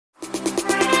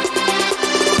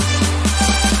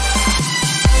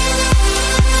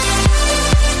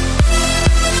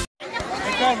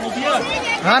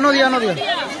हाँ नदिया नदिया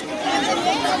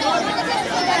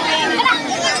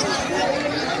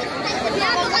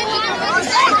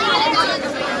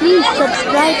Please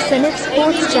subscribe Senate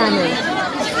Sports channel.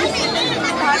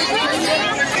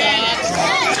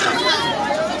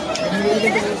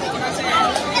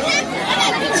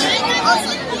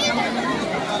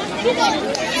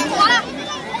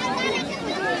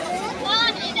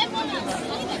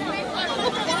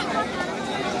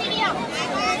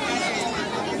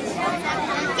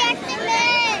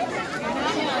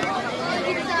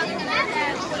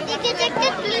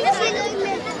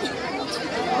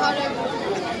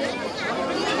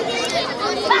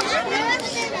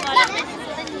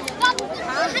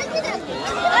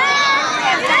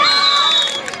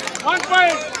 One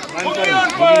point. Only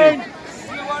 1 point.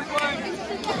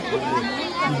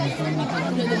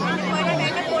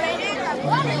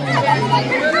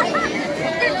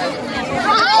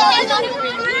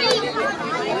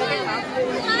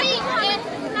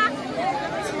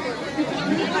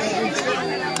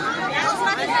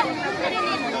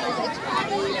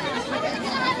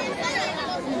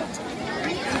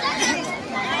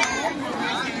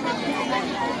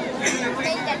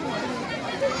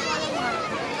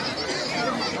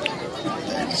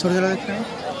 সরে যাওয়া দেখতে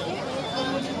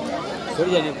সরে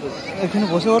যান একটু এখানে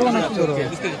বসে পড়বো না একটু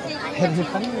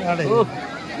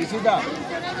কিছুটা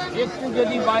একটু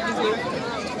যদি বাঁচিতে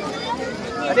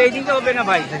আরে এই দিনটা হবে না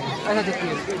ভাই আচ্ছা দেখি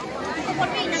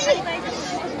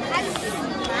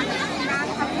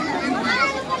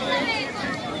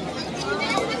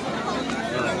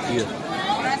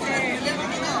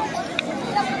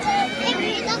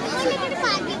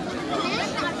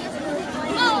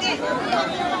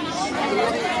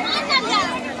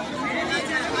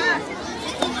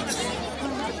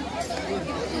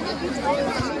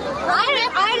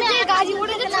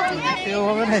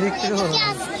হবে না দেখতে হবে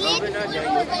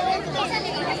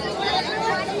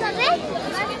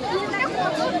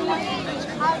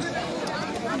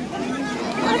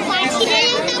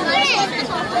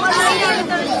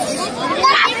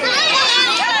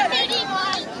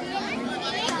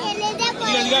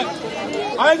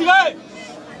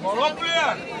বড়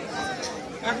প্লেয়ার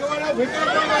একেবারে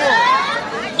ভিতরে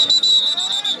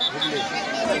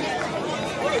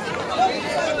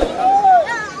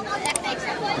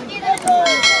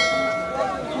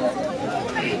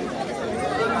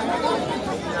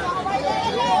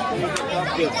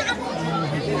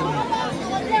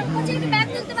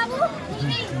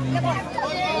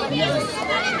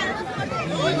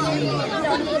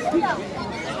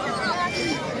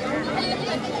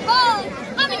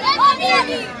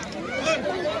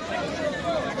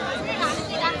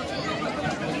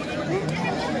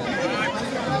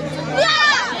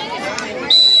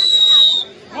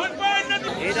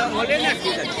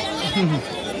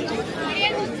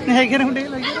এখানে উঠে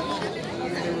গেল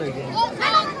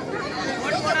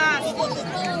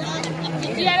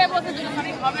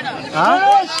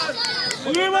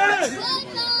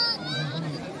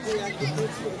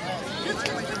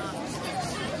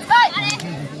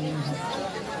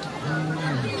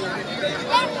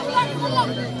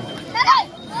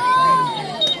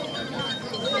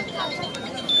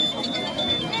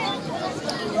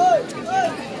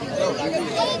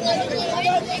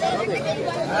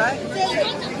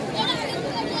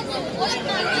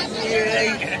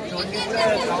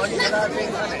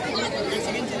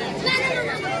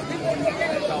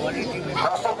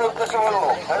দর্শকদের উদ্দেশ্যে বলবো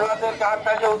খেলোয়াড়দের কার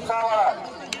কাজে উৎসাহ বাড়ান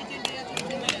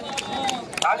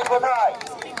কাজে কোথায়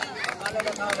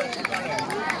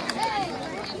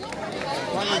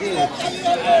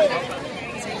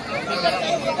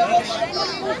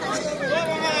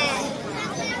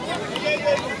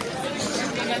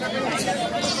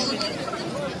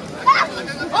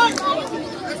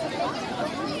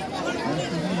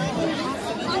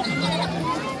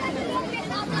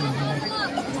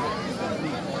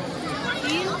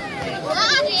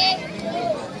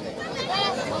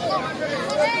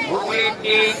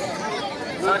Hooghly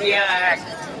Nadia 1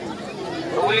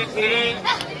 Hooghly 3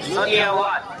 Nadia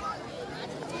 1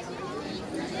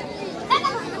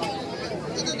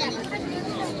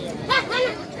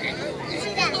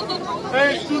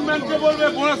 এই স্টুডেন্টকে বলবে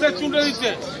বোনাসের চুনটা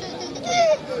দিচ্ছে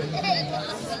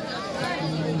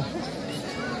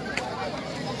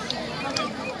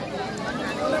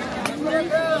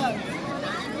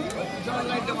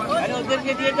আরে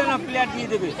ওদেরকে দিয়ে দেন না প্লেয়ার দিয়ে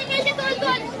দেবে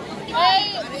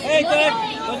এই তো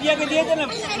ওদিকে দিয়ে দেন না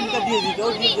চুনটা দিয়ে দিতে ও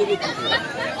দিয়ে দেবে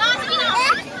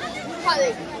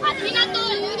আজমিনা তো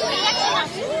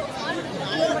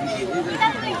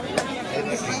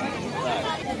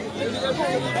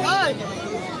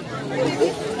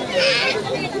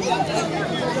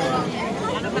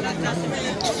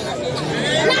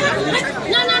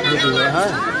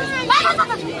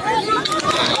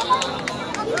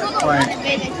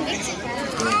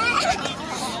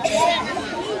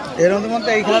এর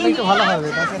মধ্যে এই খেলাটা একটু ভালো হবে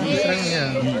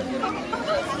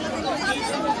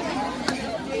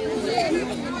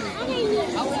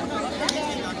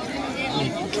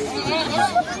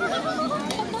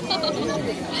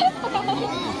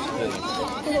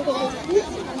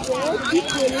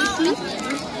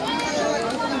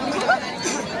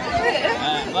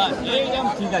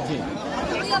ঠিক আছে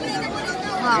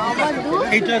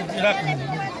এইটা রাখুন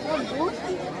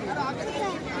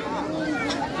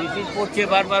পড়ছে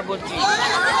বারবার বলছি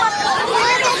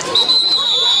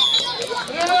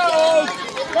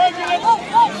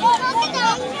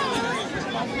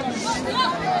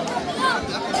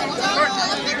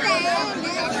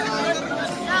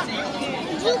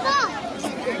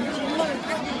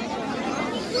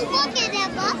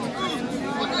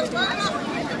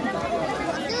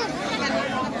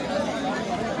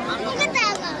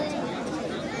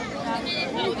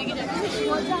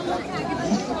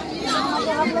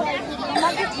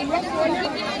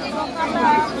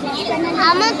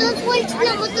আমার তো বলছিল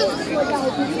মতো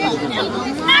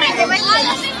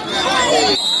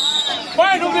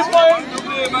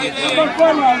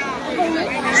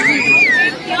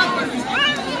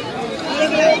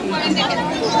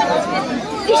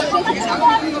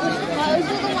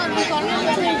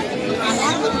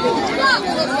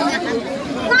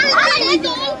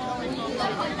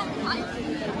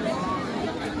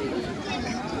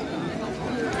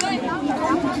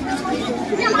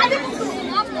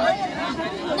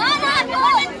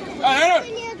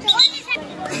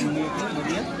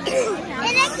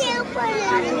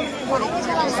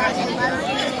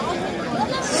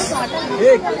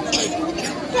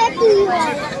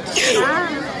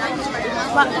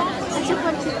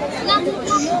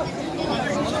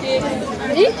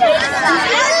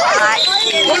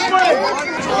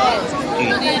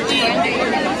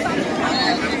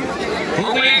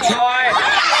হুগলি 6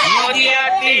 নদিয়া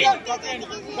 3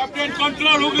 ক্যাপ্টেন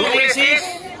কন্ট্রোল হুগলি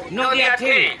 6 নদিয়া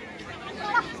 3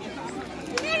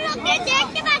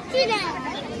 দেখতে পাচ্ছি না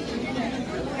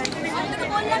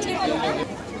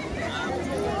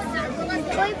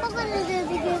ওই পকড়ে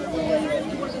দিকে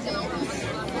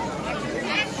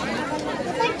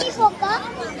কি পোকা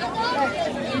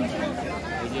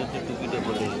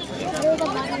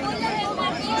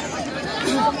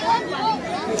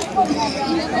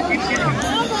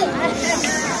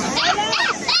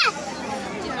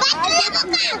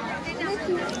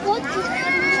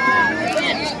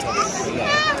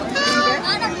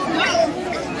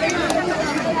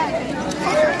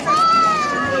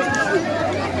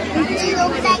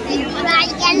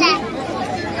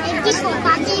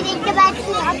দেখতে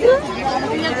পাচ্ছি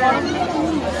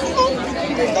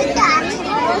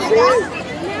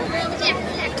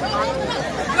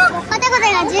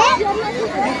কোথায় গেছে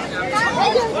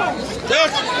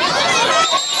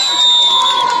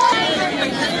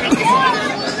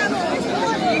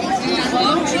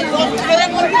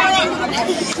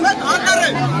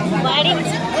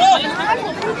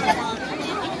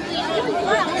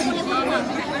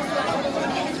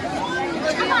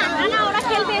ওরা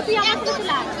খেলবে তুই আমাকে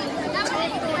তুলা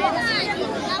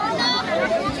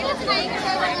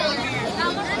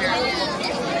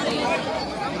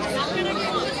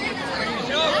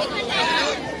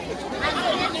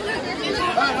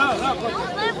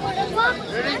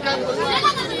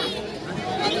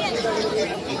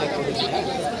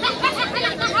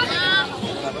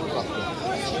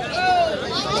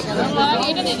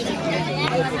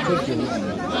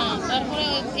তারপরে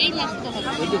এই মাছটা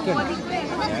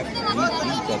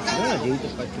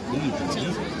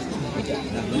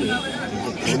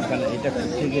এটা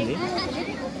করতে গেলে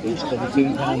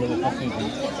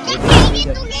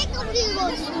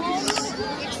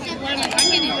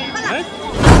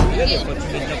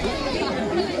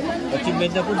পশ্চিম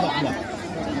Medinipur Bankura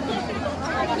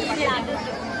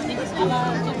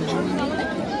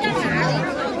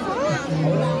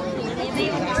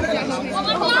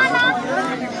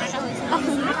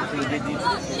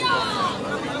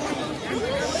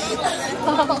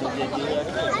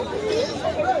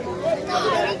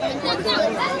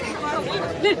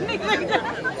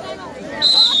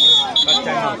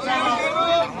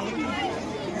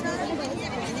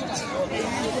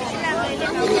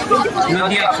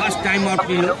Nadia first time out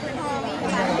নিল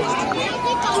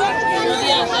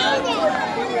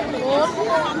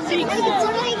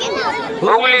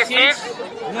Hooghly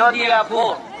 6 Nadia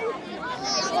 4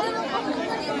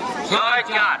 6-4 Hãy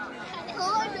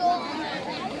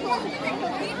subscribe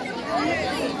cho kênh Ghiền Mì Gõ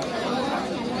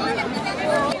để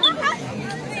không bỏ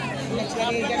lỡ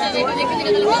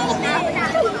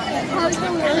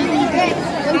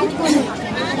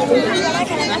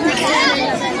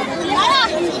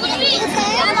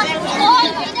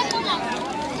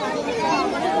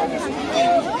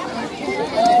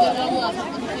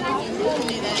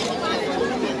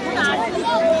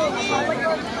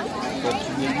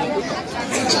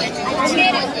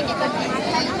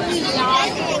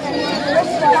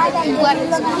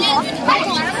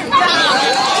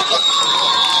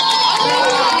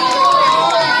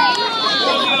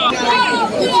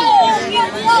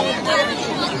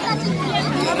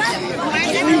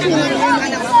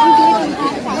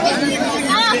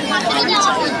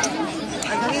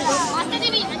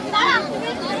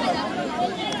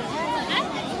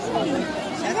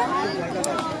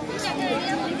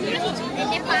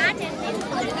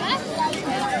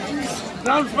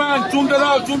চুনটা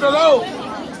দাও, চুনটা দাও।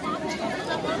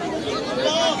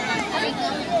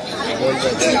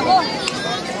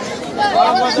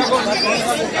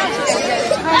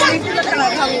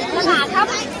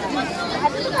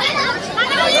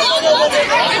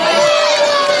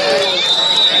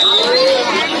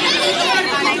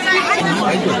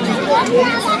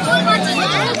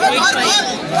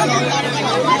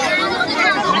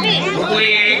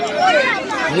 Hooghly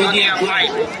Nadia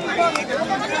 5.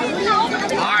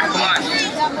 8-1.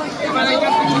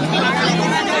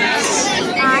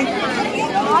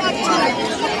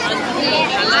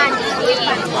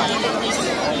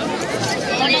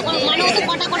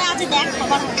 কটা করে আছে দেখ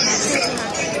খবর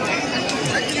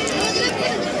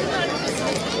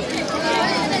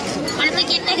মানে তুই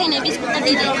কেকটা খেয়ে নে বিস্কুটটা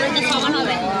দিয়ে দে সমান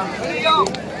হবে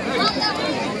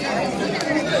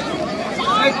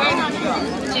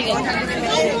ঠিক আছে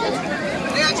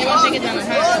এবার থেকে জানা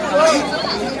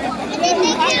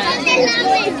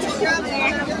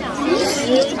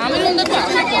আমি মন্দ তো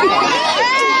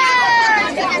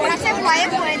ভয়ে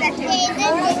ভয়ে দেখে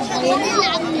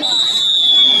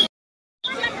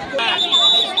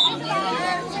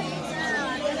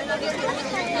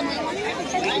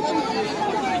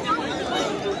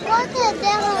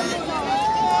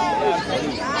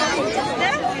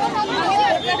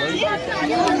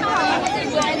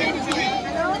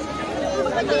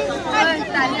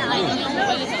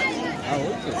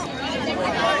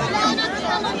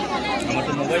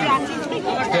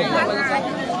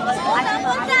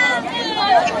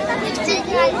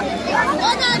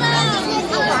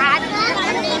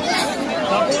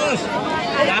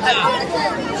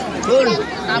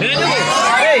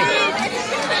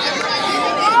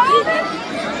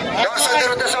দর্শকদের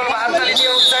উদ্দেশ্যে হাততালি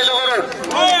দিয়ে উৎসাহিত করুন।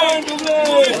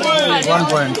 1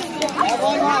 পয়েন্ট।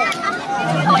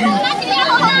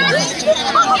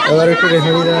 এবার একটু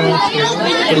রেফারিরা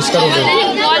পরিষ্কার হবে।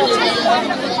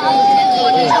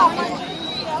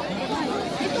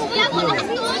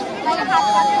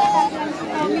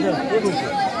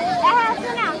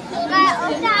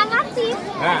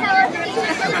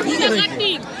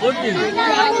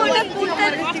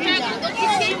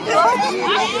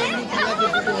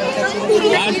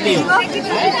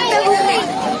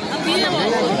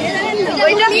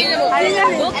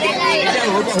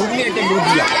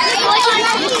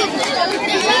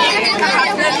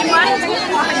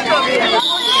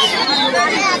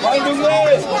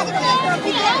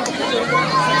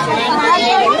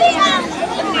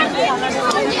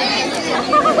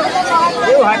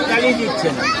 কেউ হাততালি দিচ্ছে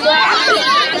না।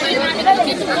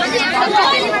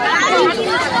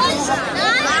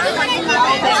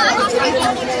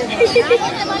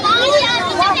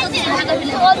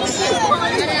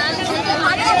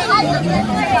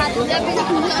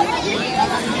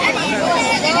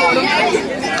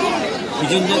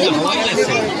 পিছন থেকে হাওয়াই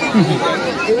লাগছে।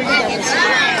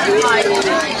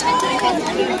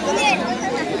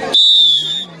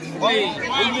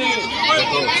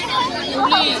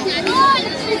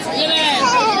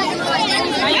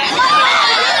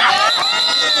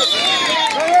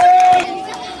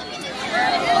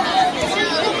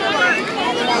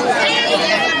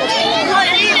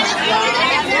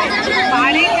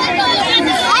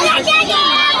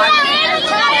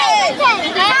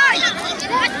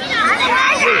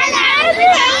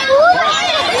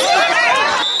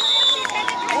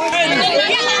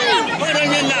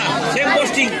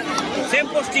 সেম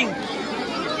পোস্টিং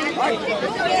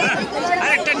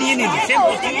আরেকটা নিয়ে নিন সেম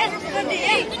পোস্টিং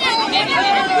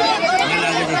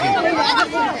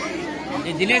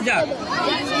দিনের যা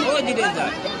ও দিনের যা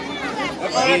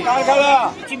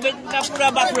পুরা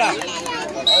বাঁকুড়া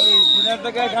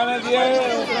থেকে এখানে দিয়ে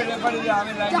রেফারি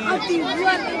আমি লাইন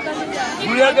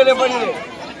রেফারি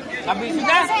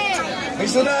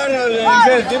বিশ্বনাথ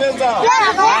দিনেশ দা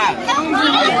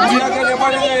জিয়াকে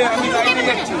ব্যাপারে আমি লাইনে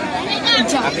যাচ্ছি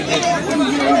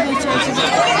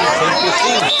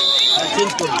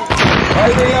চেঞ্জ করব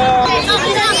ভাই ভাইয়া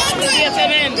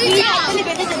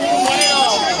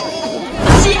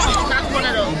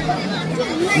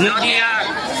Nadia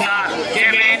 7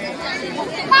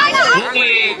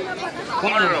 Hooghly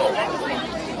 15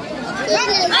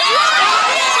 Nadia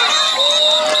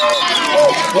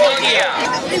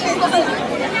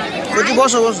কোটি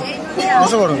বসো বসো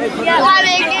বসো বড়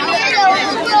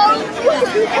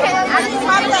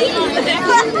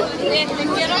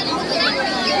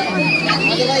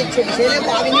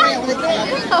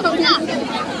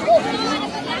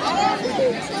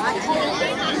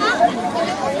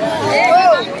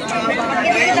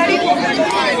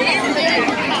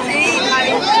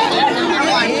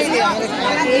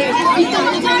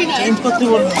চেঞ্জ করতে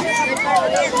বলবো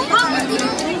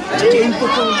চেঞ্জ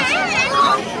করতে বলবো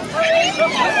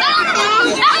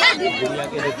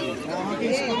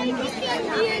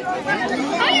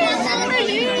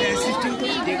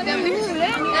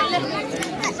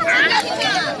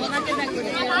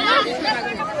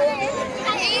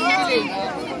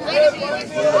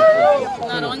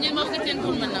রঞ্জন বাবুকে চেঞ্জ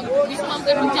করবেন না বিষ্ণু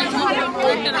বাবুকে চেঞ্জ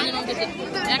করবেন রঞ্জন বাবুকে চেঞ্জ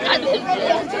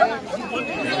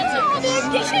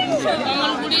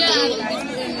কমল গুড়িয়া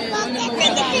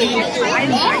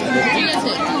ঠিক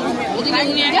আছে ওদিকে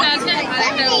উনি একটা আছে আর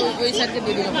একটা ওই সাইডকে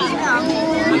দিয়ে দিলাম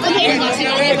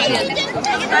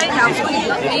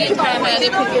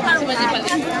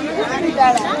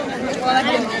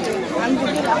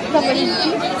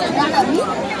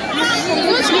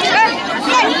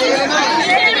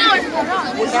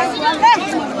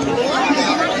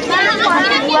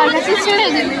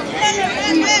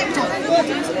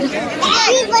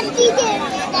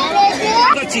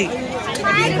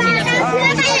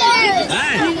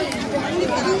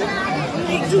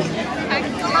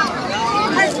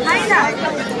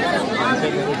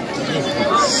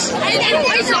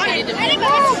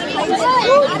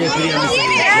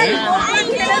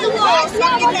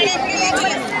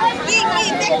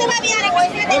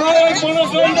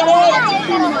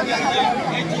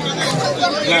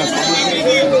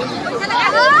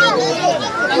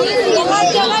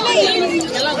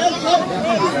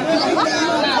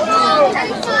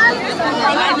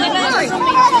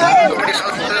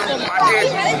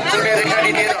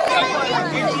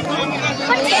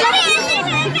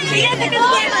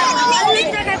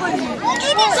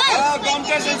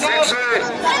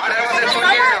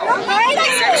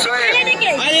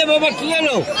अरे बाबा की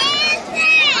लो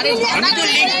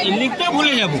लिखता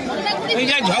भूले जाबो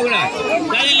झगड़ा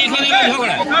लिखे देवे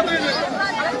झगड़ा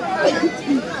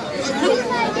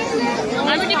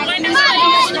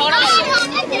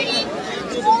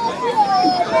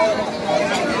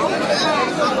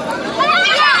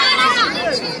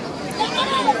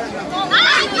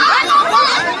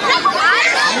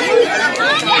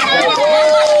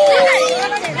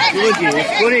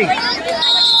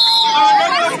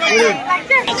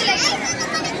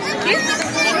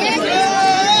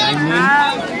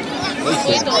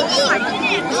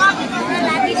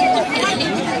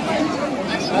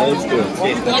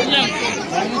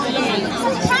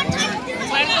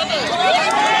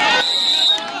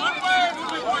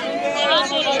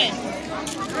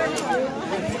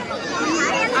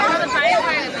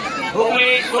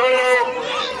Hooghly 16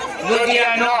 Nadia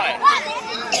 9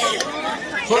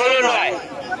 16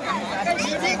 9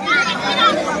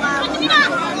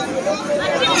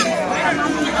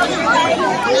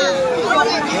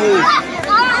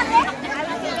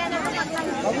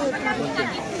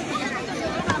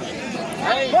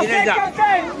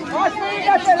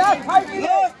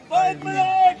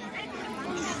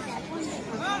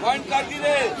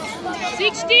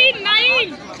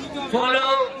 16-9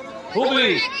 Follow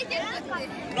Hooghly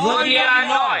Nadia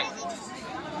 9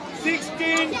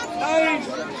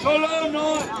 16-9 solo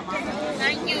 9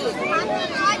 Thank you.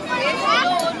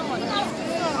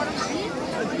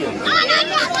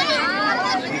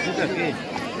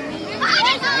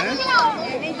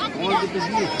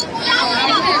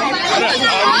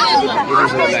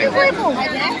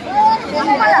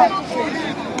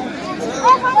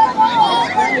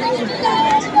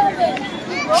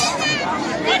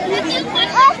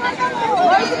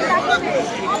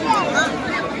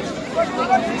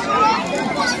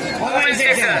 Women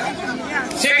section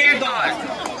second thought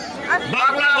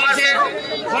Bangla versus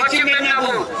Pachim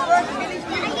Medinapur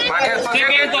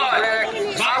second thought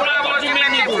Bangla Pachim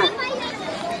Medinapur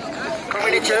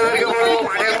committee ছেলেদেরকে বলবো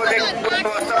মাঠের মধ্যে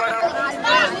ব্যবস্থা বানাও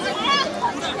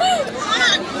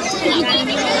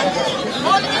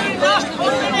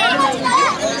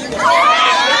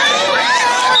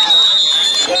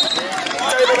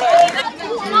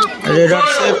Radar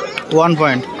save 1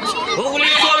 point.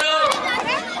 হুগলি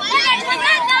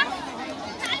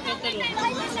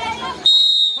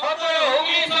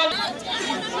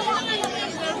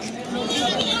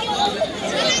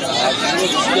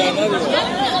 16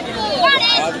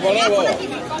 हाथ बढ़ाओ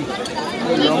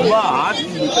लंबा हाथ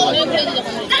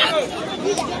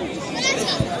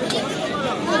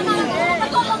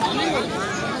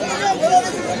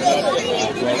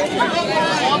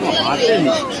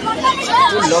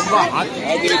लंबा हाथ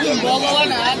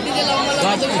भगवान हाथ दिए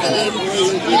लंबा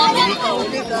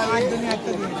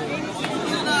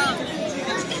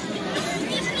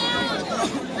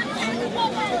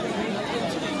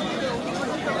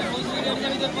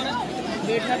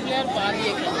बेटा प्लेयर पा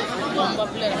दिए लंबा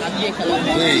प्लेयर हाथ दिए खेला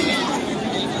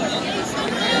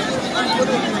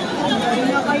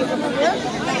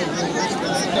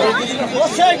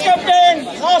captain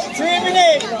first 3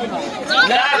 minute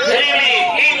last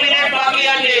 3 minute बाकी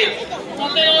আছে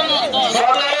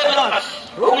 17-10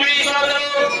 হুগলি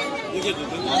 17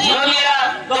 নদিয়া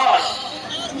 10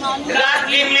 লাস্ট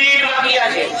 3 মিনিট বাকি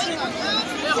আছে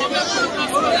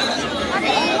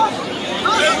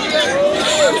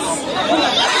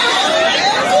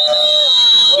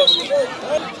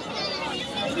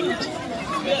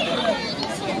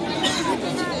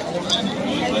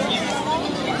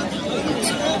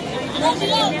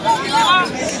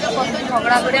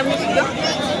झगड़ा करे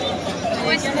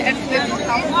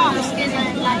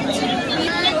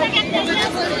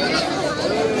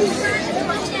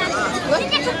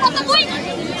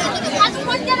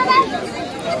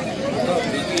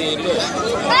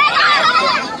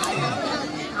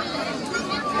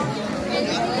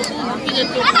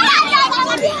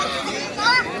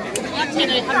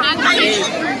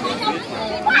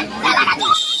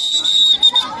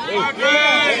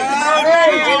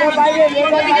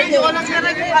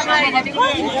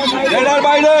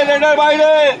रेडर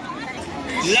বাইরে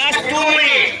লাস্ট 2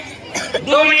 মিনিট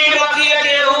 2 মিনিট বাকি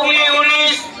আছে হুগলি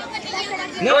 19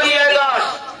 নদিয়া 10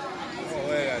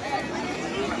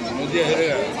 নদিয়া হেরে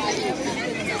গেল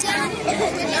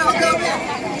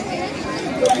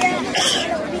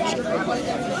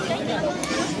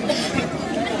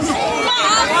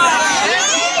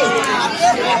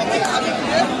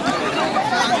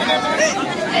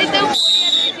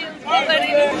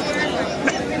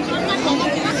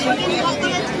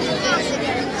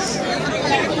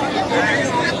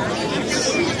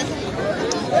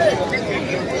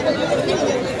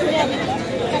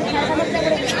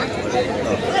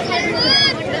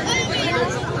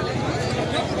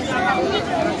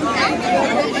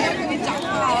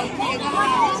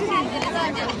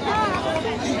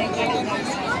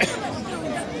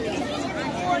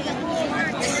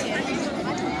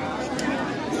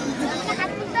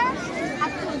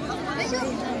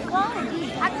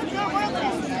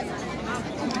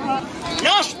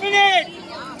Last minute.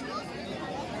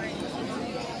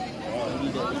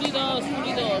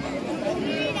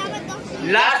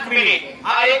 লাস্ট মিনিট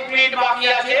আর 1 মিনিট বাকি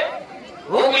আছে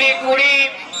হুগলি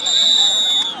 20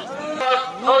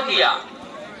 নদিয়া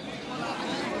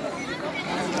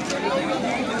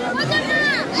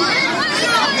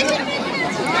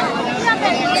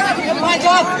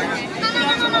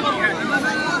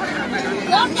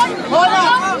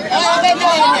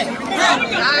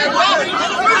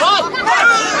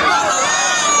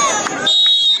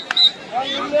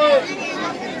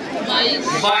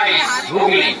बाईस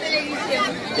হুগলি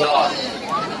 10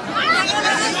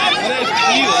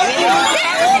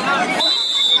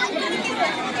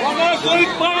 कोई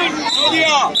पॉइंट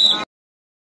नदिया